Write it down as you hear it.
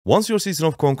Once your season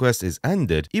of conquest is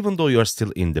ended, even though you are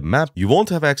still in the map, you won't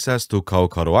have access to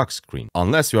Karuak screen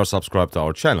unless you are subscribed to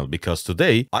our channel, because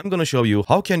today I'm gonna show you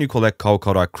how can you collect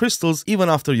Karuak crystals even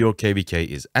after your KVK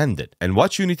is ended. And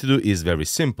what you need to do is very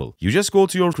simple. You just go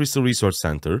to your crystal research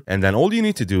center, and then all you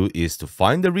need to do is to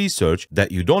find the research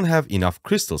that you don't have enough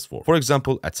crystals for. For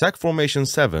example, attack formation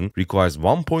 7 requires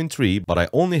 1.3, but I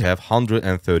only have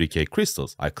 130k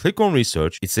crystals. I click on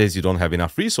research, it says you don't have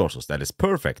enough resources. That is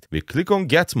perfect. We click on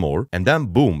get more, and then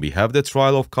boom, we have the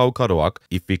trial of Karuak.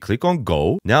 If we click on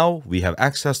go, now we have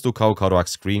access to Karuak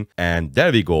screen, and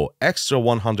there we go, extra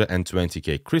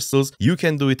 120k crystals. You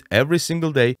can do it every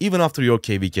single day, even after your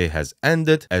KVK has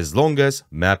ended, as long as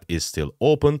map is still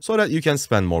open, so that you can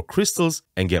spend more crystals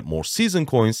and get more season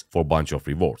coins for a bunch of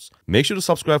rewards. Make sure to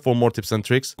subscribe for more tips and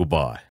tricks. Goodbye.